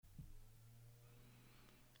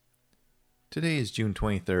Today is June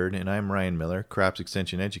 23rd, and I'm Ryan Miller, Crops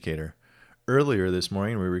Extension Educator. Earlier this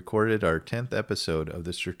morning, we recorded our 10th episode of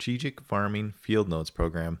the Strategic Farming Field Notes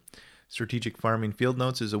program. Strategic Farming Field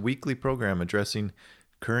Notes is a weekly program addressing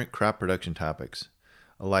current crop production topics.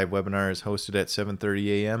 A live webinar is hosted at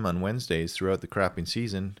 7:30 a.m. on Wednesdays throughout the cropping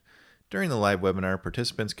season. During the live webinar,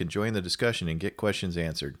 participants can join the discussion and get questions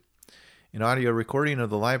answered. An audio recording of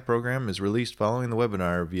the live program is released following the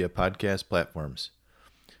webinar via podcast platforms.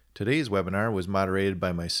 Today's webinar was moderated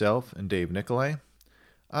by myself and Dave Nicolai.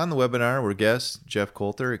 On the webinar were guests Jeff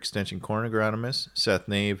Coulter, Extension Corn Agronomist, Seth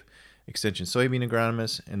Nave, Extension Soybean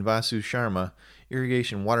Agronomist, and Vasu Sharma,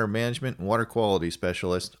 Irrigation Water Management and Water Quality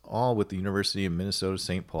Specialist, all with the University of Minnesota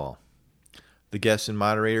St. Paul. The guest and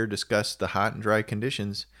moderator discussed the hot and dry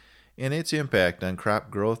conditions and its impact on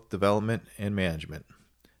crop growth, development, and management.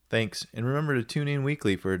 Thanks, and remember to tune in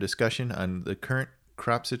weekly for a discussion on the current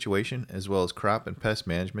crop situation as well as crop and pest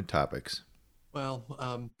management topics.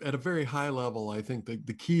 Well, at a very high level, I think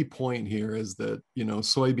the key point here is that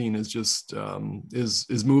soybean is just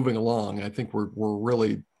is moving along. I think we're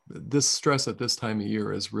really, this stress at this time of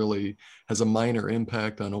year has a minor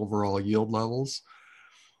impact on overall yield levels.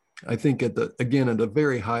 I think at a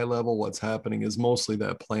very high level, what's happening is mostly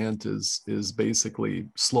that plant is basically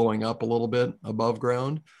slowing up a little bit above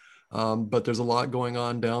ground. But there's a lot going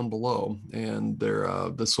on down below, and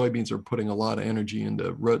the soybeans are putting a lot of energy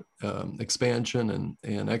into root expansion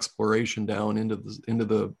and exploration down into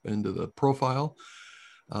the profile,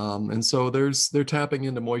 and so they're tapping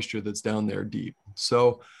into moisture that's down there deep.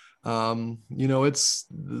 So it's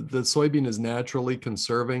the soybean is naturally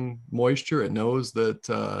conserving moisture. It knows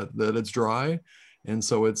that it's dry, and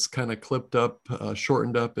so it's kind of clipped up,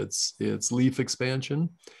 shortened up its leaf expansion,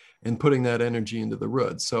 and putting that energy into the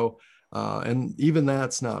root. So, and even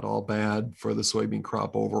that's not all bad for the soybean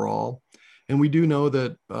crop overall. And we do know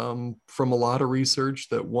that from a lot of research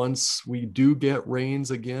that once we do get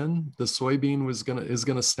rains again, the soybean is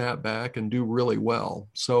gonna snap back and do really well.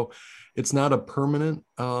 So it's not a permanent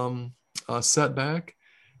setback.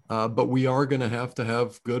 But we are going to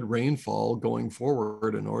have good rainfall going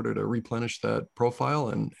forward in order to replenish that profile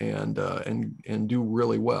and do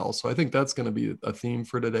really well. So I think that's going to be a theme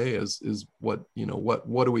for today is what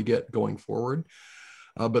do we get going forward?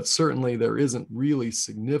 But certainly there isn't really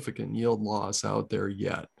significant yield loss out there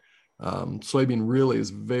yet. Soybean really is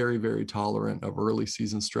very, very tolerant of early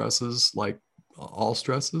season stresses, like all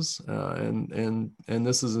stresses, and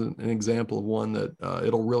this is an example of one that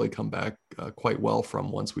it'll really come back quite well from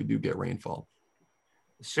once we do get rainfall.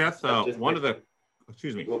 Seth,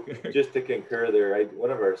 excuse me. Well, just to concur there, one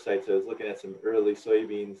of our sites, I was looking at some early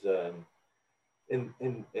soybeans, and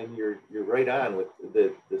you're right on with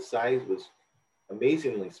the size was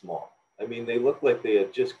amazingly small. I mean, they looked like they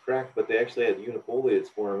had just cracked, but they actually had unifoliates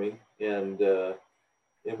forming, and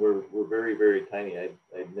were very, very tiny.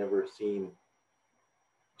 I'd never seen.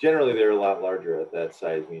 Generally, they're a lot larger at that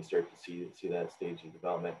size when you start to see that stage of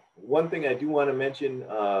development. One thing I do want to mention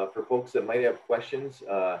for folks that might have questions,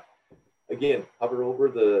 again, hover over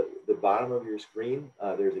the bottom of your screen.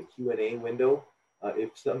 There's a Q&A window.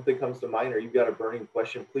 If something comes to mind or you've got a burning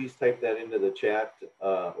question, please type that into the chat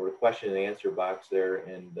or question and answer box there,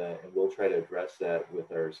 and we'll try to address that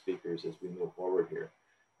with our speakers as we move forward here.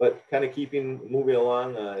 But kind of moving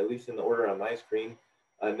along, at least in the order on my screen.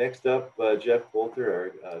 Next up, Jeff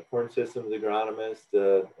Coulter, our corn systems agronomist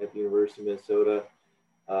at the University of Minnesota.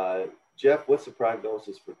 Jeff, what's the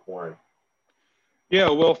prognosis for corn?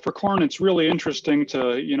 Yeah, well, for corn, it's really interesting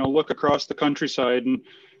to look across the countryside and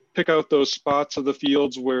pick out those spots of the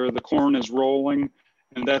fields where the corn is rolling,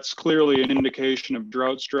 and that's clearly an indication of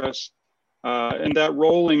drought stress. And that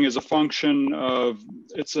rolling is a function of,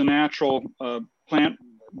 it's a natural plant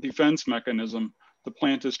defense mechanism. The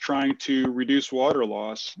plant is trying to reduce water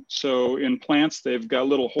loss. So in plants, they've got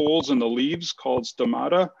little holes in the leaves called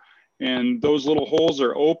stomata, and those little holes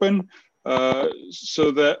are open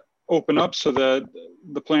so that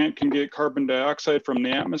the plant can get carbon dioxide from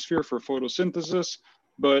the atmosphere for photosynthesis.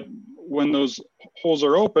 But when those holes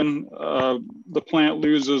are open, the plant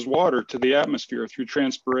loses water to the atmosphere through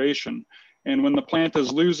transpiration. And when the plant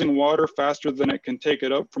is losing water faster than it can take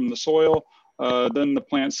it up from the soil, then the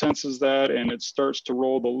plant senses that and it starts to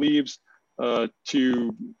roll the leaves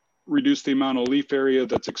to reduce the amount of leaf area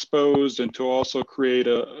that's exposed, and to also create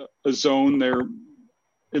a zone there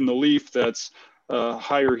in the leaf that's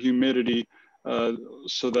higher humidity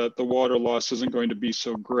so that the water loss isn't going to be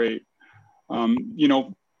so great.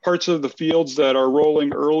 Parts of the fields that are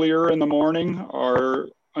rolling earlier in the morning are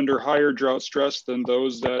under higher drought stress than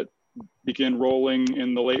those that begin rolling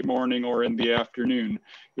in the late morning or in the afternoon.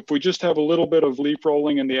 If we just have a little bit of leaf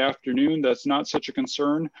rolling in the afternoon, that's not such a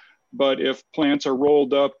concern. But if plants are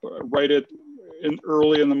rolled up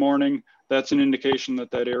early in the morning, that's an indication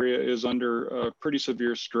that that area is under pretty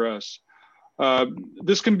severe stress.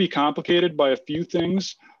 This can be complicated by a few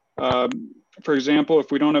things. For example,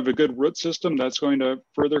 if we don't have a good root system, that's going to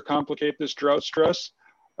further complicate this drought stress.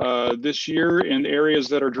 This year in areas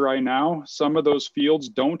that are dry now, some of those fields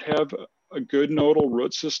don't have a good nodal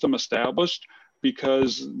root system established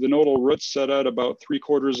because the nodal roots set at about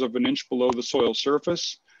 3/4 of an inch below the soil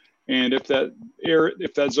surface. And if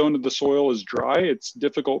that zone of the soil is dry, it's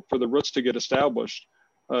difficult for the roots to get established.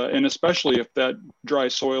 And especially if that dry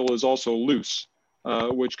soil is also loose,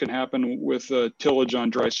 which can happen with tillage on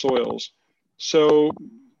dry soils. So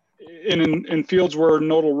in fields where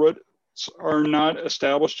nodal roots are not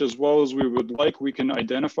established as well as we would like, we can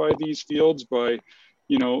identify these fields by,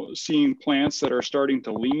 seeing plants that are starting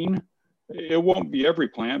to lean. It won't be every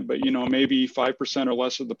plant, but maybe 5% or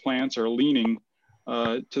less of the plants are leaning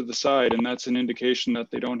to the side, and that's an indication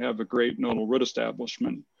that they don't have a great nodal root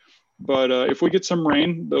establishment. But if we get some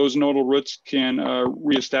rain, those nodal roots can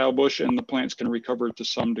reestablish and the plants can recover to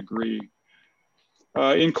some degree.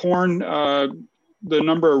 In corn, the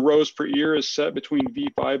number of rows per ear is set between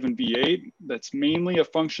V5 and V8. That's mainly a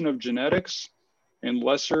function of genetics and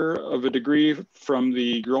lesser of a degree from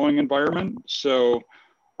the growing environment. So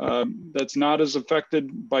that's not as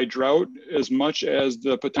affected by drought as much as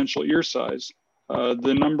the potential ear size.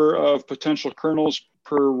 The number of potential kernels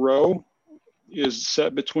per row is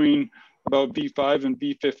set between about V5 and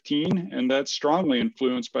V15, and that's strongly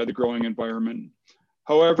influenced by the growing environment.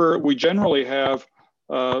 However, we generally have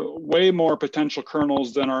way more potential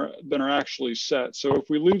kernels than are actually set. So if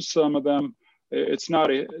we lose some of them, it's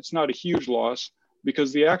not a huge loss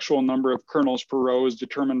because the actual number of kernels per row is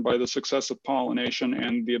determined by the success of pollination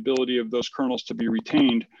and the ability of those kernels to be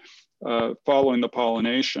retained following the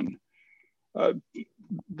pollination.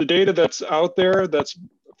 The data that's out there, that's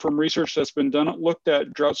from research that's been done, looked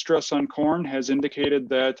at drought stress on corn, has indicated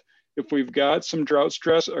that if we've got some drought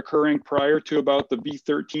stress occurring prior to about the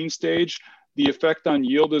V13 stage, the effect on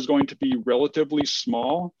yield is going to be relatively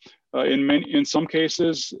small. In some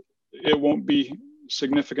cases, it won't be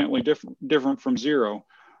significantly different from zero.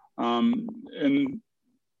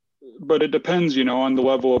 But it depends, on the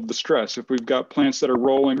level of the stress. If we've got plants that are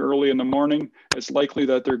rolling early in the morning, it's likely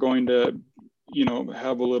that they're going to,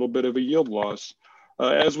 have a little bit of a yield loss.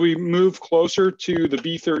 As we move closer to the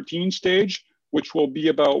V13 stage, which will be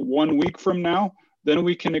about 1 week from now, then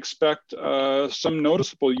we can expect some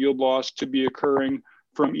noticeable yield loss to be occurring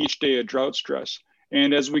from each day of drought stress.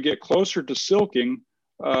 And as we get closer to silking,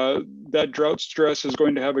 that drought stress is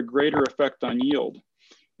going to have a greater effect on yield.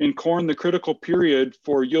 In corn, the critical period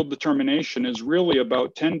for yield determination is really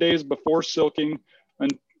about 10 days before silking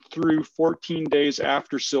and through 14 days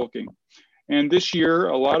after silking. And this year,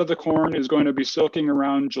 a lot of the corn is going to be silking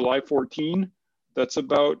around July 14. That's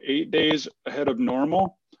about 8 days ahead of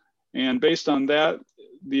normal. And based on that,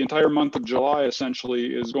 the entire month of July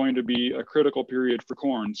essentially is going to be a critical period for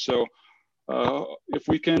corn. So if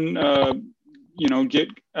we can, get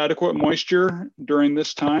adequate moisture during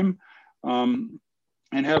this time and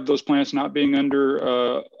have those plants not being under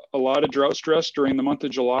a lot of drought stress during the month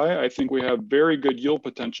of July, I think we have very good yield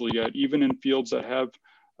potential yet, even in fields that have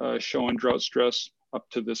shown drought stress up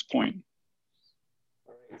to this point.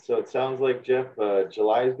 All right, so it sounds like, Jeff,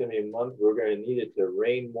 July is going to be a month we're going to need it to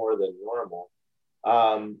rain more than normal.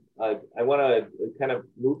 I want to kind of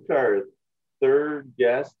move to our third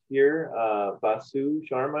guest here, Vasu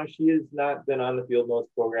Sharma. She has not been on the Field Notes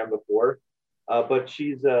program before, but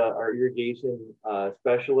she's our irrigation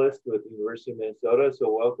specialist with the University of Minnesota.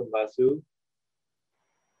 So welcome, Vasu.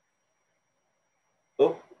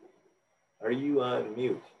 Oh, are you on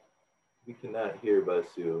mute? We cannot hear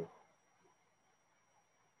Vasu.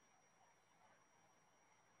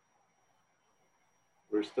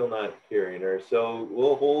 We're still not hearing her. So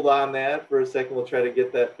we'll hold on that for a second. We'll try to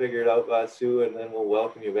get that figured out, Vasu, and then we'll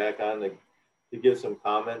welcome you back on to give some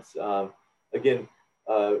comments. Again,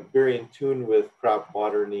 very in tune with crop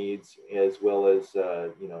water needs, as well as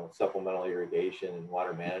supplemental irrigation and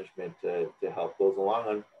water management to help those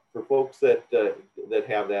along for folks that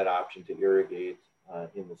have that option to irrigate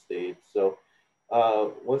in the state. So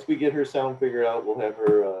once we get her sound figured out, we'll have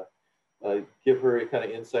her give her kind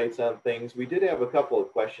of insights on things. We did have a couple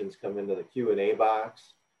of questions come into the Q&A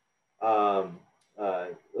box.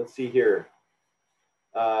 Let's see here.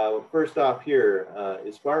 First off here,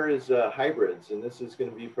 as far as hybrids, and this is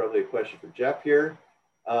going to be probably a question for Jeff here.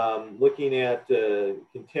 looking at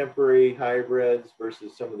contemporary hybrids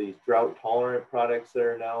versus some of these drought-tolerant products that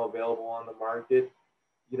are now available on the market,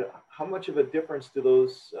 how much of a difference do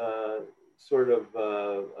those sort of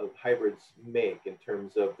hybrids make in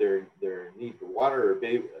terms of their need for water, or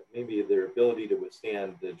maybe their ability to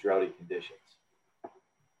withstand the droughty conditions?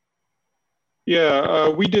 Yeah,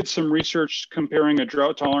 we did some research comparing a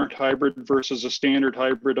drought-tolerant hybrid versus a standard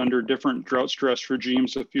hybrid under different drought stress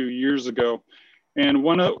regimes a few years ago. And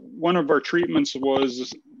one of our treatments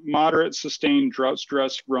was moderate sustained drought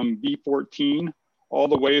stress from V14 all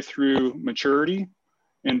the way through maturity.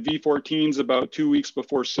 And V14 is about 2 weeks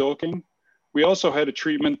before silking. We also had a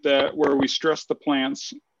treatment where we stressed the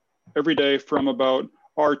plants every day from about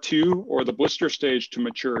R2 or the blister stage to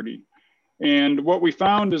maturity. And what we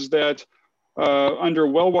found is that under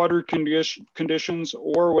well-watered conditions,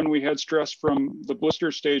 or when we had stress from the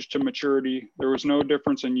blister stage to maturity, there was no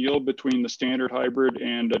difference in yield between the standard hybrid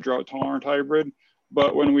and a drought-tolerant hybrid.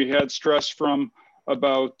 But when we had stress from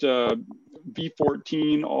about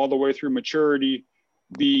V14 all the way through maturity,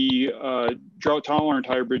 the drought-tolerant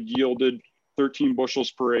hybrid yielded 13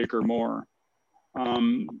 bushels per acre more.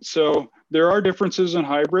 So there are differences in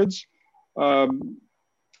hybrids.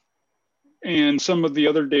 And some of the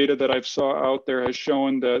other data that I've saw out there has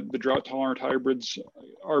shown that the drought tolerant hybrids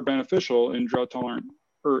are beneficial in drought tolerant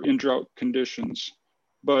or in drought conditions.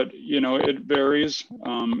 But, it varies.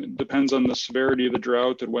 It depends on the severity of the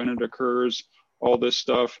drought and when it occurs, all this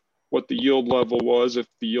stuff, what the yield level was, if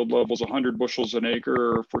the yield level is 100 bushels an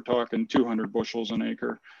acre, or if we're talking 200 bushels an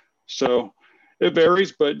acre. So it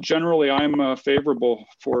varies, but generally I'm favorable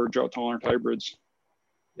for drought tolerant hybrids.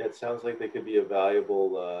 Yeah, it sounds like they could be a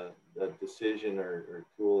valuable decision or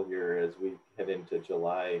tool here as we head into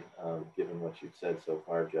July, given what you've said so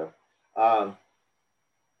far, Jeff.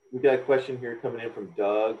 We've got a question here coming in from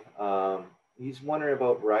Doug. He's wondering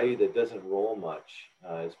about variety that doesn't roll much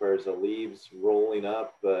as far as the leaves rolling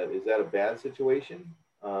up. Is that a bad situation?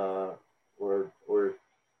 Or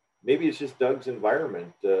maybe it's just Doug's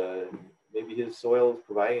environment. Maybe his soil is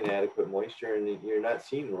providing adequate moisture and you're not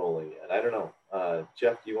seeing rolling yet. I don't know.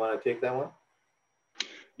 Jeff, do you want to take that one?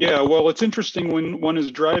 Yeah, well, it's interesting when one is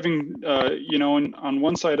driving, and on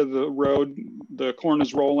one side of the road, the corn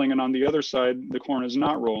is rolling, and on the other side, the corn is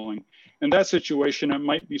not rolling. In that situation, it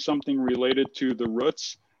might be something related to the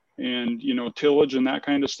roots and, tillage and that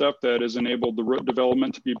kind of stuff that has enabled the root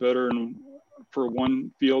development to be better and for one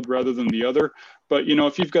field rather than the other. But,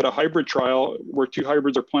 if you've got a hybrid trial where two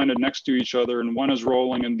hybrids are planted next to each other and one is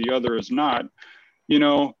rolling and the other is not,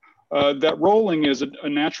 that rolling is a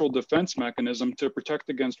natural defense mechanism to protect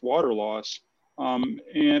against water loss.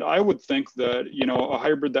 And I would think that, a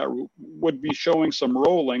hybrid that would be showing some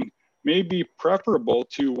rolling may be preferable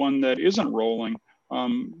to one that isn't rolling,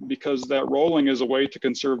 because that rolling is a way to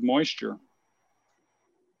conserve moisture.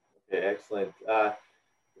 Okay, excellent.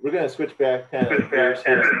 We're going to switch back.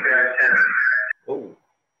 Oh.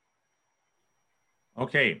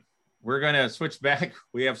 Okay. We're going to switch back.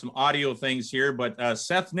 We have some audio things here, but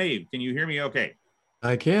Seth Nave, can you hear me okay?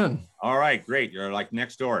 I can. All right, great. You're like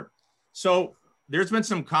next door. So there's been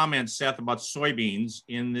some comments, Seth, about soybeans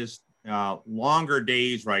in this longer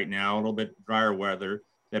days right now, a little bit drier weather,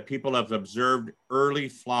 that people have observed early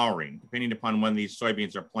flowering, depending upon when these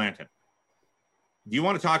soybeans are planted. Do you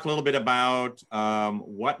want to talk a little bit about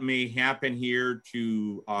what may happen here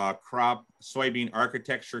to crop soybean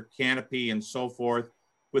architecture, canopy, and so forth,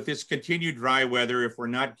 with this continued dry weather, if we're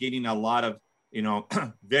not getting a lot of,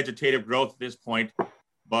 vegetative growth at this point,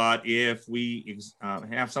 but if we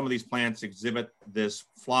have some of these plants exhibit this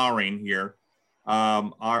flowering here,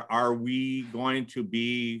 are we going to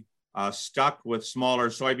be stuck with smaller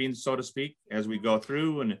soybeans, so to speak, as we go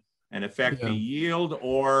through and affect the yield,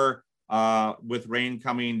 or with rain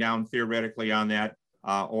coming down theoretically on that,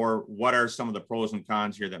 or what are some of the pros and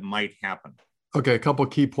cons here that might happen? Okay, a couple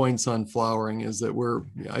of key points on flowering is that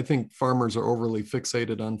I think farmers are overly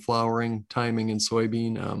fixated on flowering, timing, in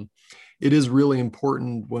soybean. It is really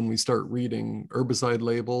important when we start reading herbicide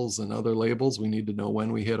labels and other labels. We need to know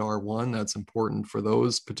when we hit R1. That's important for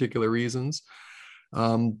those particular reasons.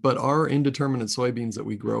 But our indeterminate soybeans that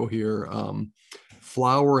we grow here,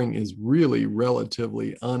 flowering is really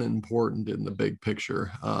relatively unimportant in the big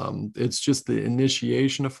picture. It's just the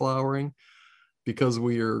initiation of flowering. Because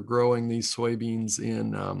we are growing these soybeans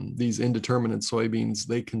in these indeterminate soybeans,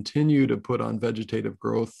 they continue to put on vegetative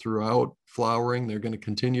growth throughout flowering. They're going to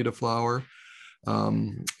continue to flower.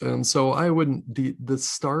 And so I wouldn't, the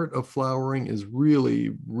start of flowering is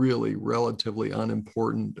really, really relatively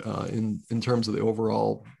unimportant in terms of the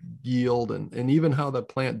overall yield and even how the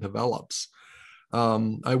plant develops.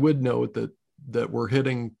 I would note that that we're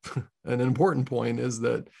hitting an important point is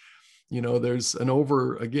that, you know, there's an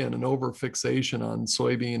over fixation on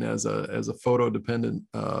soybean as a photo dependent,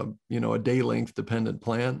 you know, a day length dependent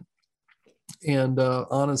plant. And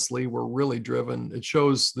honestly, we're really driven. It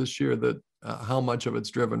shows this year that how much of it's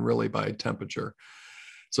driven really by temperature.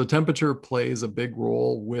 So temperature plays a big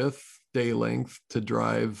role with day length to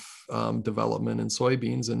drive development in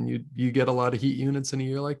soybeans. And you get a lot of heat units in a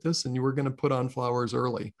year like this, and you were going to put on flowers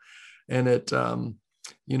early. And it,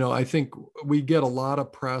 you know, I think we get a lot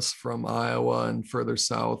of press from Iowa and further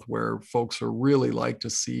south where folks are really like to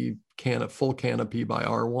see full canopy by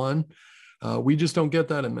R1. We just don't get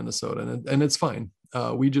that in Minnesota, and it's fine.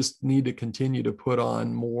 We just need to continue to put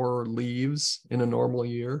on more leaves in a normal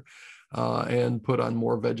year and put on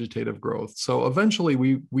more vegetative growth. So eventually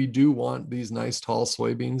we do want these nice tall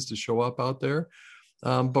soybeans to show up out there,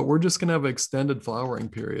 but we're just going to have an extended flowering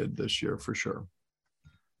period this year for sure.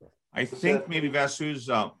 I think maybe Vasu's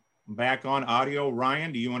back on audio.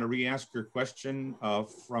 Ryan, do you want to re-ask your question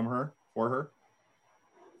for her?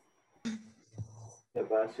 Yeah,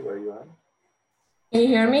 Vasu, are you on? Can you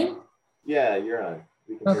hear me? Yeah, you're on.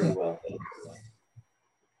 We can hear you well.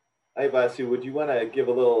 Hi, Vasu. Would you want to give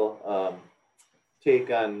a little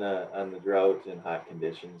take on the drought and hot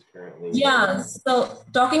conditions currently? Yeah. So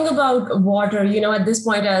talking about water, you know, at this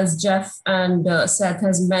point, as Jeff and Seth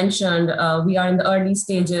has mentioned, we are in the early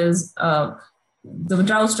stages. The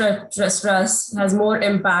drought stress has more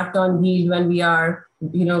impact on yield when we are,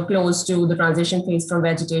 you know, close to the transition phase from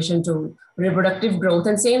vegetation to reproductive growth.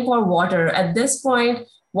 And same for water. At this point,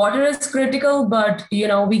 water is critical, but, you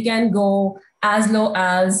know, we can go as low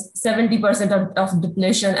as 70% of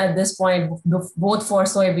depletion at this point, both for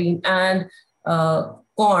soybean and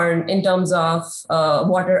corn in terms of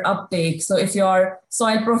water uptake. So if your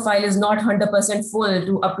soil profile is not 100% full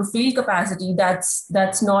to up to field capacity, that's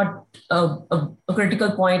not a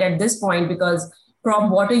critical point at this point, because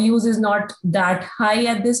crop water use is not that high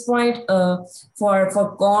at this point.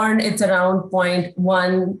 For corn, it's around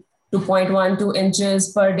 0.1 to 0.12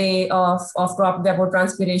 inches per day of crop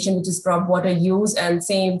evapotranspiration, which is crop water use, and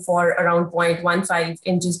same for around 0.15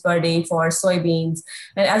 inches per day for soybeans.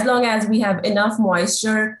 And as long as we have enough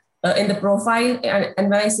moisture in the profile, and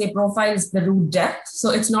when I say profile, it's the root depth.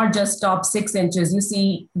 So it's not just top 6 inches. You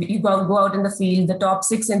see, you go out in the field, the top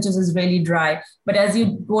 6 inches is really dry. But as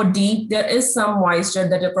you go deep, there is some moisture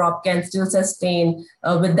that a crop can still sustain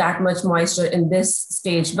with that much moisture in this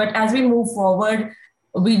stage. But as we move forward,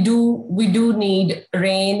 we do need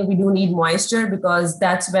rain, we do need moisture, because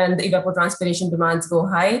that's when the evapotranspiration demands go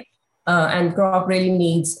high, and crop really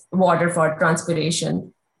needs water for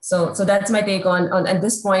transpiration. So that's my take on at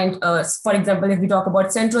this point. For example, if we talk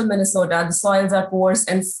about central Minnesota, the soils are coarse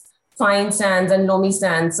and fine sands and loamy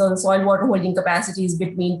sands. So the soil water holding capacity is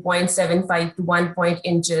between 0.75 to 1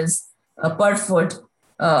 inches per foot.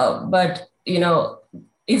 But, you know,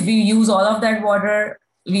 if we use all of that water,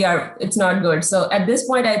 it's not good. So at this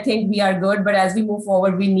point, I think we are good, but as we move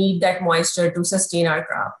forward, we need that moisture to sustain our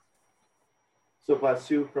crop. So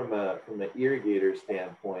Vasu, from an irrigator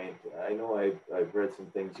standpoint, I know I've read some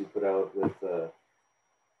things you put out with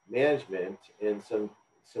management, and some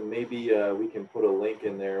maybe we can put a link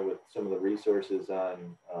in there with some of the resources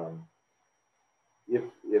on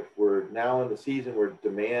if we're now in the season where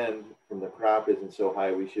demand from the crop isn't so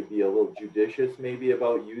high, we should be a little judicious maybe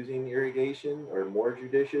about using irrigation, or more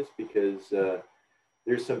judicious, because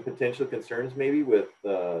there's some potential concerns maybe with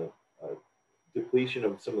depletion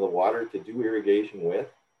of some of the water to do irrigation with.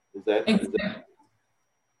 Is that?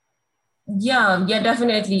 Yeah,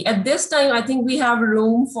 definitely. At this time, I think we have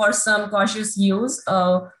room for some cautious use.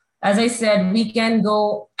 As I said, we can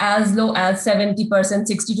go as low as 70%,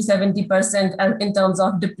 60 to 70% in terms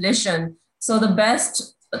of depletion. So the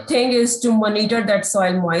best thing is to monitor that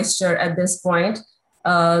soil moisture at this point.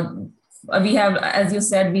 We have, as you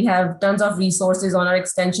said, we have tons of resources on our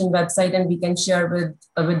extension website, and we can share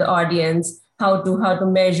with the audience how to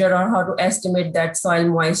measure or how to estimate that soil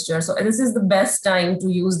moisture. So this is the best time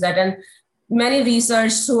to use that. And many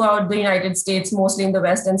research throughout the United States, mostly in the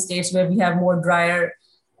Western states where we have more drier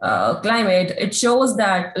climate, it shows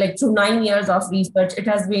that, like, through 9 years of research, it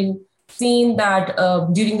has been seen that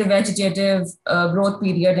during the vegetative growth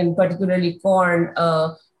period, and particularly corn,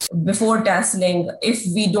 before tasseling, if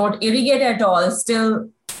we don't irrigate at all, still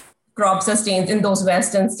crop sustains in those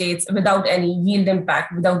Western states without any yield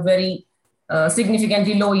impact, without very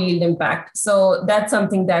significantly low yield impact. So that's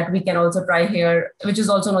something that we can also try here, which is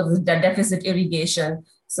also known as deficit irrigation.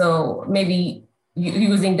 So maybe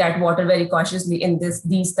using that water very cautiously in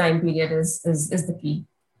these time period is the key.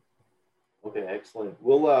 Okay, excellent.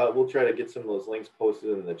 We'll try to get some of those links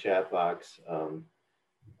posted in the chat box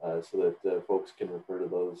so that folks can refer to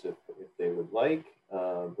those if they would like.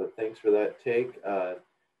 But thanks for that take.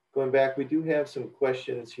 Going back, we do have some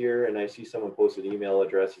questions here, and I see someone posted email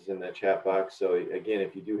addresses in that chat box. So again,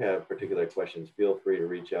 if you do have particular questions, feel free to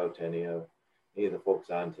reach out to any of the folks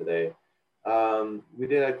on today. We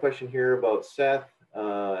did have a question here about Seth,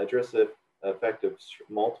 address the effect of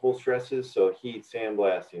multiple stresses, so heat,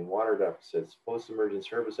 sandblasting, water deficits, post-emergence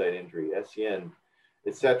herbicide injury, SCN,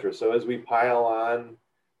 etc. So as we pile on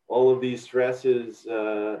all of these stresses,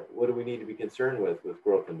 what do we need to be concerned with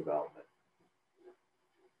growth and development?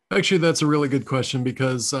 Actually, that's a really good question,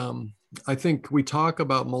 because I think we talk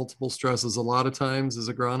about multiple stresses a lot of times as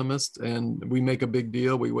agronomists, and we make a big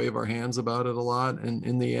deal. We wave our hands about it a lot. And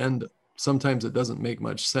in the end, sometimes it doesn't make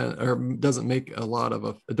much sense, or doesn't make a lot of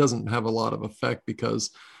it doesn't have a lot of effect,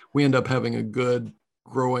 because we end up having a good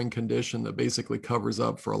growing condition that basically covers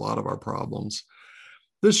up for a lot of our problems.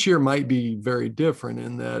 This year might be very different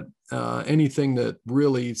in that anything that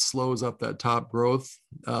really slows up that top growth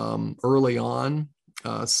early on,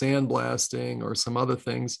 sandblasting or some other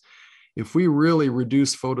things, if we really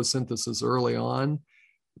reduce photosynthesis early on,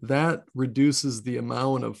 that reduces the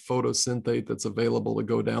amount of photosynthate that's available to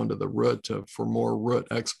go down to the root for more root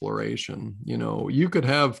exploration. You know, you could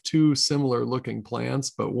have two similar looking plants,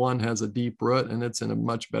 but one has a deep root and it's in a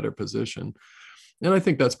much better position. And I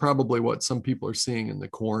think that's probably what some people are seeing in the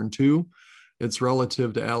corn too. It's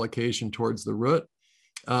relative to allocation towards the root.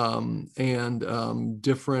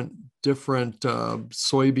 Different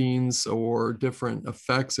soybeans or different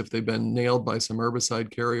effects, if they've been nailed by some herbicide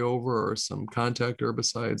carryover or some contact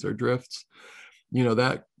herbicides or drifts, you know,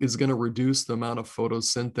 that is going to reduce the amount of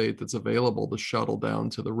photosynthate that's available to shuttle down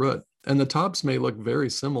to the root. And the tops may look very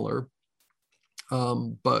similar,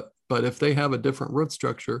 but if they have a different root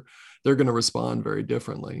structure, they're going to respond very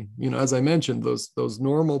differently. You know, as I mentioned, those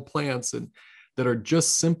normal plants that are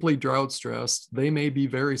just simply drought stressed, they may be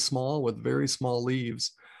very small with very small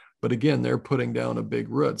leaves, but again, they're putting down a big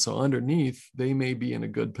root. So underneath, they may be in a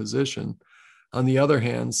good position. On the other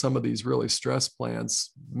hand, some of these really stressed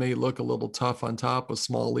plants may look a little tough on top with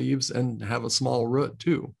small leaves and have a small root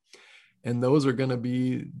too. And those are going to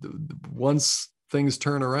be, once things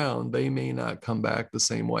turn around, they may not come back the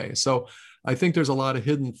same way. So I think there's a lot of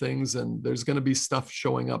hidden things, and there's going to be stuff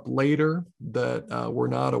showing up later that we're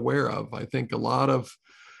not aware of. I think a lot of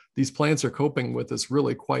these plants are coping with this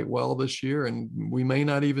really quite well this year, and we may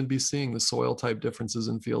not even be seeing the soil type differences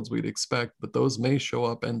in fields we'd expect, but those may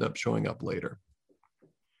end up showing up later.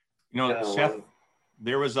 You know, Seth,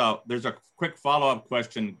 there's a quick follow-up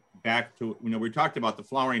question back to, you know, we talked about the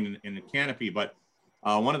flowering in the canopy, but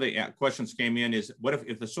one of the questions came in is, what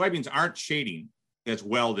if the soybeans aren't shading as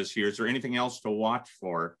well this year? Is there anything else to watch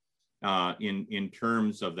for in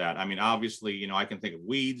terms of that? I mean, obviously, you know, I can think of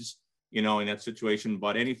weeds, you know, in that situation,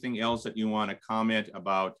 but anything else that you want to comment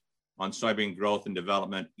about on soybean growth and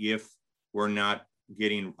development if we're not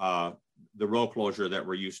getting the row closure that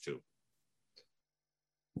we're used to?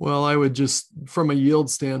 Well, I would just, from a yield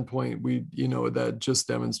standpoint, that just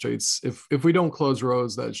demonstrates if we don't close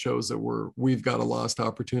rows, that shows that we've got a lost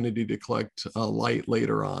opportunity to collect light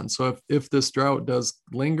later on. So if this drought does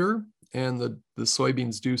linger and the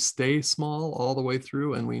soybeans do stay small all the way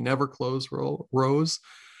through and we never close rows,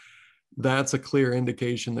 that's a clear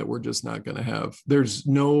indication that we're just not going to have, there's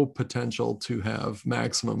no potential to have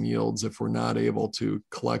maximum yields if we're not able to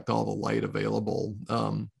collect all the light available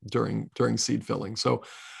during seed filling. So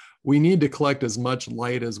we need to collect as much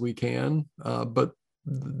light as we can, but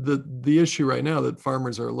the issue right now that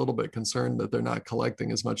farmers are a little bit concerned that they're not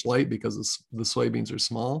collecting as much light because the soybeans are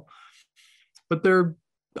small, but they're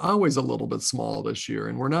always a little bit small this year,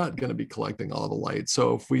 and we're not going to be collecting all the light.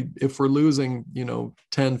 So if we're losing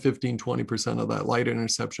 10, 15, 20% of that light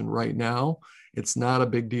interception right now, it's not a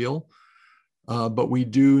big deal, but we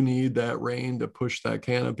do need that rain to push that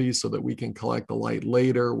canopy so that we can collect the light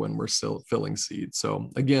later when we're still filling seed. So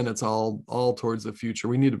again, it's all towards the future.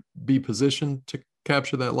 We need to be positioned to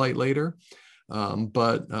capture that light later,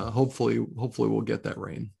 but hopefully we'll get that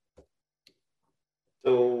rain.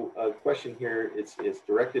 So a question here, it's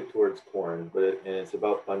directed towards corn, and it's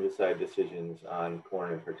about fungicide decisions on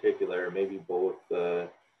corn in particular. Maybe both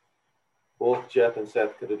Jeff and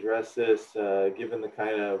Seth could address this, given the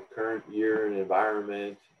kind of current year and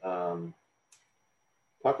environment. Talk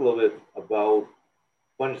a little bit about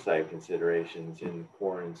fungicide considerations in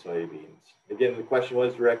corn and soybeans. Again, the question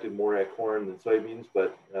was directed more at corn than soybeans,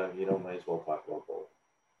 but might as well talk about both.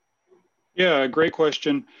 Yeah, great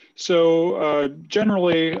question. So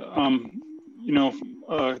generally,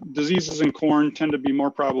 diseases in corn tend to be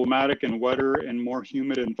more problematic in wetter and more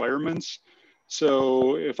humid environments.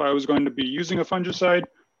 So if I was going to be using a fungicide,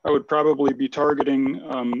 I would probably be targeting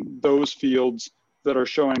those fields that are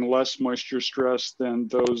showing less moisture stress than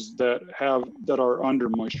those that are under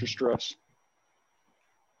moisture stress.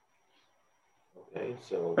 Okay,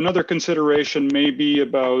 so another consideration may be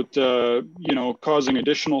about causing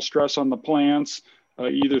additional stress on the plants,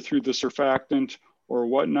 either through the surfactant or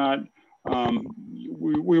whatnot.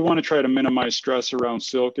 We want to try to minimize stress around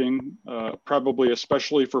silking, probably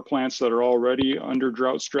especially for plants that are already under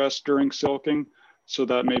drought stress during silking. So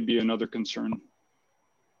that may be another concern.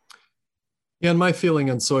 Yeah, and my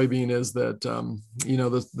feeling on soybean is that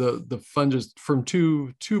the fungus, from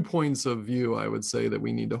two points of view, I would say that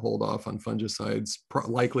we need to hold off on fungicides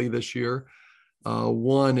likely this year.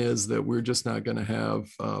 One is that we're just not going to have.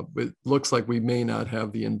 It looks like we may not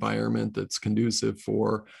have the environment that's conducive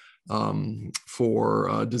for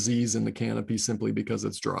disease in the canopy simply because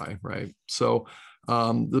it's dry, right? So.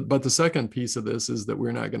 But the second piece of this is that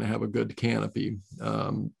we're not going to have a good canopy.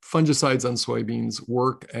 Fungicides on soybeans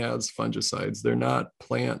work as fungicides. They're not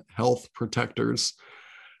plant health protectors.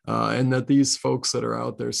 And that these folks that are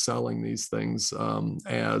out there selling these things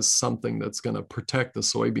as something that's going to protect the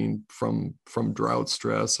soybean from drought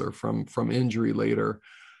stress or from injury later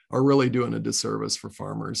are really doing a disservice for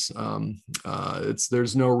farmers.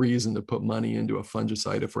 There's no reason to put money into a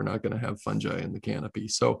fungicide if we're not going to have fungi in the canopy.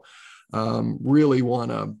 So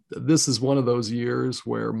this is one of those years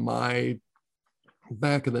where my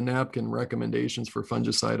back of the napkin recommendations for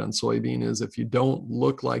fungicide on soybean is if you don't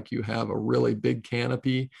look like you have a really big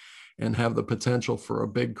canopy and have the potential for a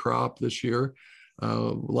big crop this year,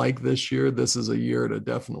 like this year, this is a year to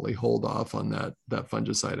definitely hold off on that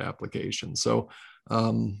fungicide application. So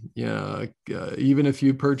even if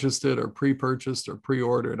you purchased it or pre-purchased or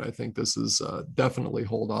pre-ordered, I think this is definitely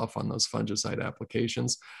hold off on those fungicide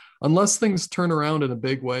applications. Unless things turn around in a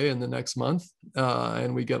big way in the next month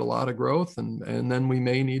and we get a lot of growth, and then we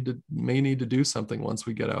may need to do something once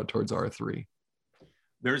we get out towards R3.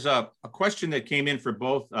 There's a question that came in for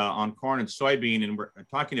both on corn and soybean, and we're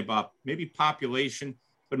talking about maybe population,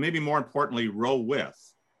 but maybe more importantly, row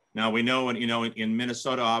width. Now we know, in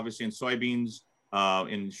Minnesota, obviously in soybeans,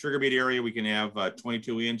 in sugar beet area, we can have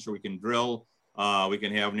 22 inch, or we can drill, we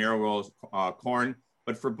can have narrow rows corn.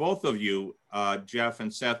 But for both of you, Jeff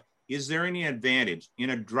and Seth, is there any advantage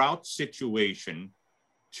in a drought situation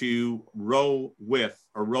to row width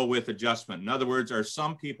or row width adjustment? In other words, are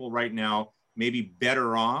some people right now maybe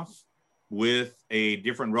better off with a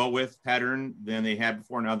different row width pattern than they had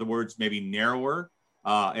before? In other words, maybe narrower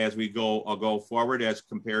as we go forward as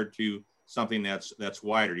compared to something that's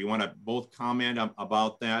wider. Do you want to both comment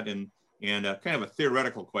about that and kind of a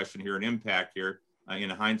theoretical question here, an impact here in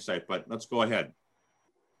hindsight, but let's go ahead.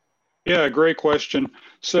 Yeah, great question.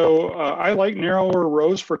 So I like narrower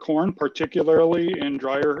rows for corn, particularly in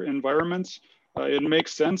drier environments. It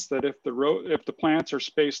makes sense that if the plants are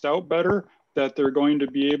spaced out better, that they're going to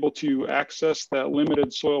be able to access that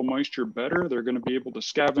limited soil moisture better. They're going to be able to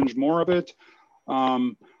scavenge more of it.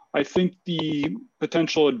 I think the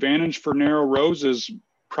potential advantage for narrow rows is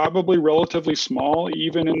probably relatively small,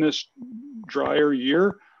 even in this drier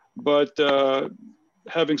year. But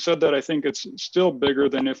having said that, I think it's still bigger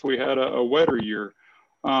than if we had a wetter year.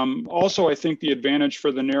 Also, I think the advantage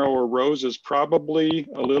for the narrower rows is probably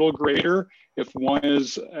a little greater if one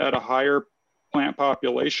is at a higher plant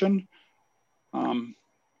population.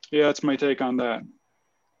 Yeah, that's my take on that.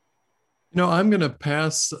 I'm going to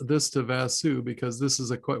pass this to Vasu because this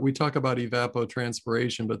is we talk about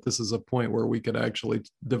evapotranspiration, but this is a point where we could actually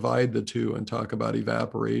divide the two and talk about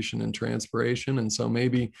evaporation and transpiration. And so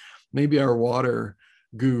maybe our water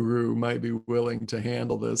guru might be willing to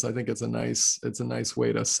handle this. I think it's a nice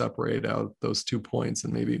way to separate out those 2 points,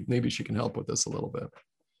 and maybe she can help with this a little bit.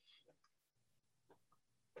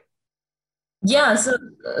 Yeah. So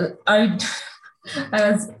are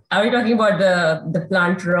we talking about the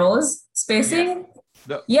plant rows spacing?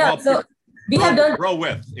 So we have done row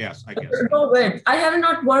width. Yes, I guess. Row width. I have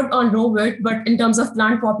not worked on row width, but in terms of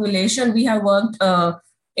plant population, we have worked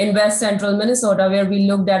in West Central Minnesota, where we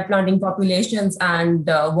looked at planting populations and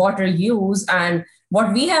water use. And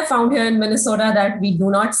what we have found here in Minnesota, that we do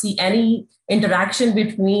not see any interaction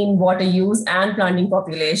between water use and planting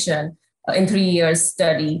population in 3 years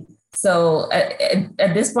study. So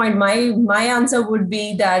at this point, my answer would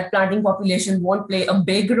be that planting population won't play a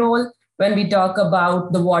big role when we talk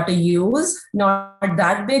about the water use, not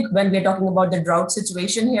that big when we're talking about the drought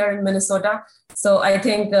situation here in Minnesota. So I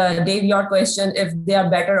think, Dave, your question, if they are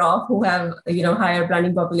better off who have, higher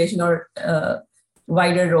planting population or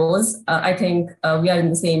wider rows, I think we are in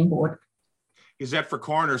the same boat. Is that for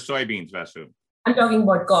corn or soybeans, Vasu? I'm talking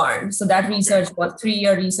about corn. So that research was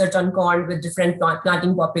 3-year research on corn with different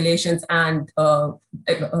planting populations and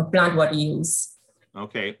plant water use.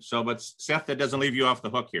 Okay, so but Seth, that doesn't leave you off the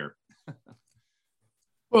hook here.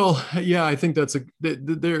 Well, yeah, I think that's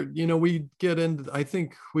there. You know, we get into. I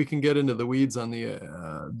think we can get into the weeds on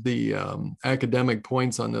the academic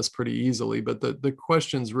points on this pretty easily. But the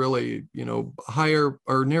questions really, you know, higher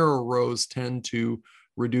or narrow rows tend to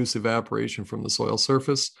reduce evaporation from the soil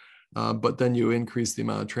surface, but then you increase the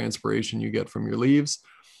amount of transpiration you get from your leaves.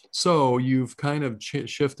 So you've kind of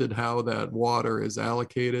shifted how that water is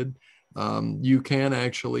allocated. You can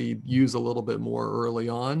actually use a little bit more early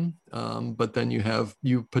on, but then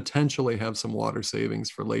you potentially have some water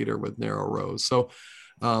savings for later with narrow rows. So,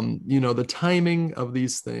 you know, the timing of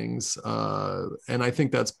these things, and I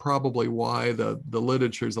think that's probably why the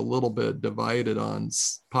literature is a little bit divided on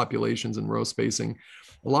populations and row spacing.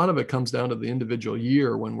 A lot of it comes down to the individual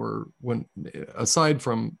year when aside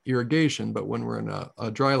from irrigation, but when we're in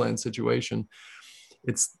a dryland situation,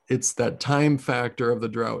 it's that time factor of the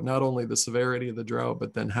drought, not only the severity of the drought,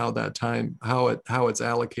 but then how it's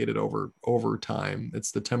allocated over time.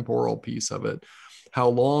 It's the temporal piece of it. How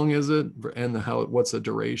long is it, and what's the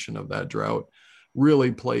duration of that drought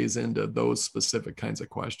really plays into those specific kinds of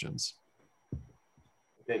questions.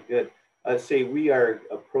 Okay, good. Say we are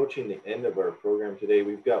approaching the end of our program today.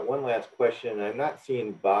 We've got one last question. I'm not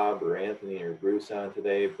seeing Bob or Anthony or Bruce on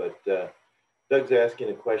today, but Doug's asking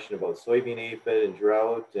a question about soybean aphid and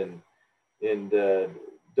drought, and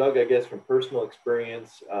Doug, I guess from personal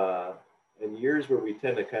experience, in years where we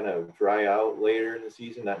tend to kind of dry out later in the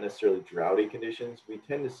season, not necessarily droughty conditions, we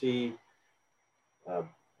tend to see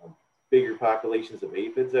bigger populations of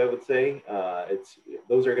aphids, I would say.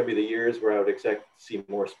 Those are going to be the years where I would expect to see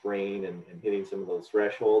more spraying and hitting some of those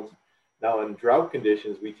thresholds. Now in drought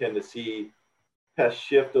conditions, we tend to see pests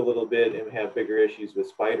shift a little bit and have bigger issues with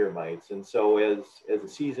spider mites. And so as the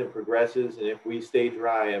season progresses, and if we stay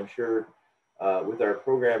dry, I'm sure with our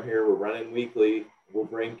program here, we're running weekly, we'll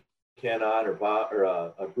bring Ken on or Bob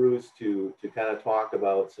or Bruce to kind of talk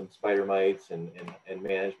about some spider mites and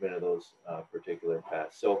management of those particular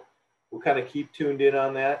pests. So we'll kind of keep tuned in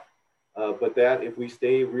on that. But that if we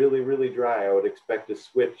stay really, really dry, I would expect to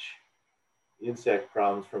switch insect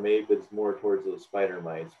problems from aphids more towards those spider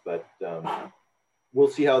mites. But we'll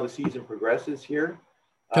see how the season progresses here.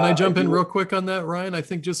 Can I jump in real quick on that, Ryan? I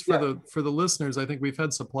think just for the listeners, I think we've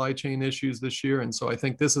had supply chain issues this year, and so I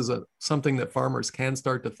think this is something that farmers can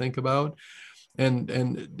start to think about. And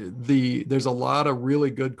there's a lot of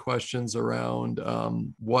really good questions around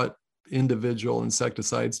what individual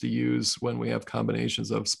insecticides to use when we have combinations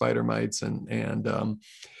of spider mites and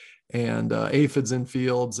aphids in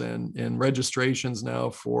fields, and registrations now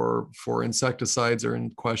for insecticides are in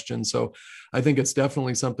question. So I think it's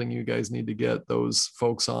definitely something you guys need to get those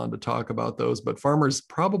folks on to talk about those. But farmers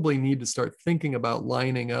probably need to start thinking about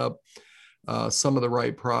lining up some of the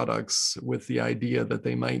right products with the idea that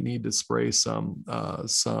they might need to spray some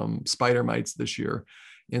spider mites this year.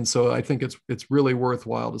 And so I think it's really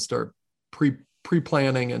worthwhile to start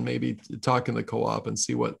pre-planning and maybe talking to the co-op and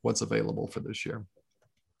see what's available for this year.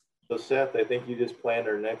 So Seth, I think you just planned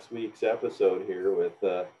our next week's episode here with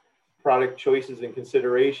product choices and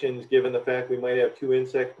considerations, given the fact we might have 2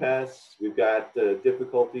 insect pests. We've got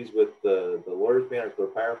difficulties with the Lorsban or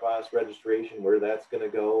chlorpyrifos registration, where that's going to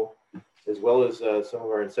go, as well as some of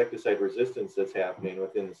our insecticide resistance that's happening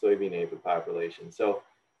within the soybean aphid population. So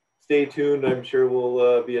stay tuned. I'm sure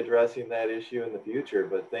we'll be addressing that issue in the future.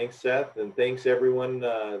 But thanks, Seth, and thanks everyone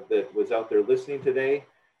that was out there listening today.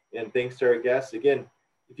 And thanks to our guests. Again,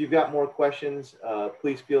 if you've got more questions,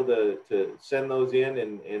 please feel to send those in,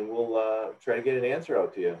 and we'll try to get an answer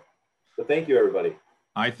out to you. So thank you, everybody.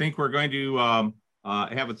 I think we're going to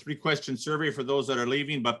have a 3-question survey for those that are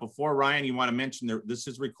leaving. But before, Ryan, you want to mention this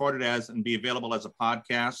is recorded and be available as a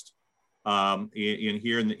podcast in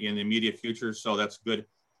the immediate future. So that's a good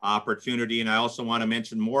opportunity. And I also want to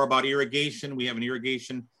mention more about irrigation. We have an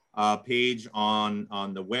irrigation page on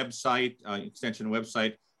the website, extension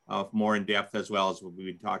website, more in depth as well as what we've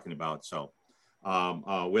been talking about. So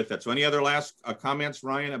with that, so any other last comments,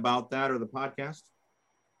 Ryan, about that or the podcast?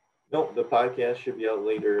 No, the podcast should be out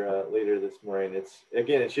later this morning.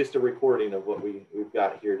 It's just a recording of what we've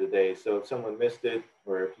got here today. So if someone missed it,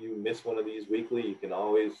 or if you miss one of these weekly, you can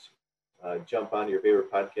always jump onto your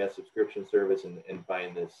favorite podcast subscription service and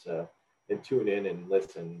find this and tune in and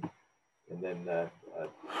listen, and then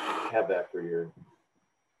have that for your.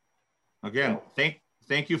 Again,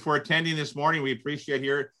 thank you for attending this morning. We appreciate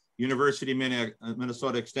University of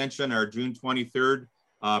Minnesota Extension, our June 23rd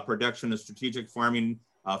production of Strategic Farming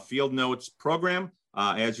Field Notes program.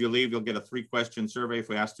 As you leave, you'll get a 3-question survey if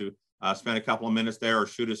we ask to spend a couple of minutes there, or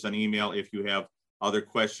shoot us an email if you have other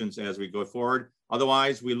questions as we go forward.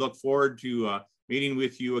 Otherwise, we look forward to meeting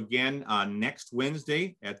with you again next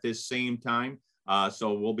Wednesday at this same time.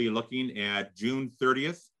 So we'll be looking at June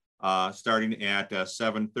 30th, starting at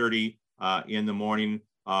 7:30 in the morning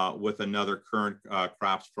with another current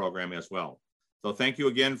crops program as well. So thank you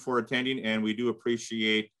again for attending, and we do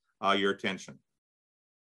appreciate your attention.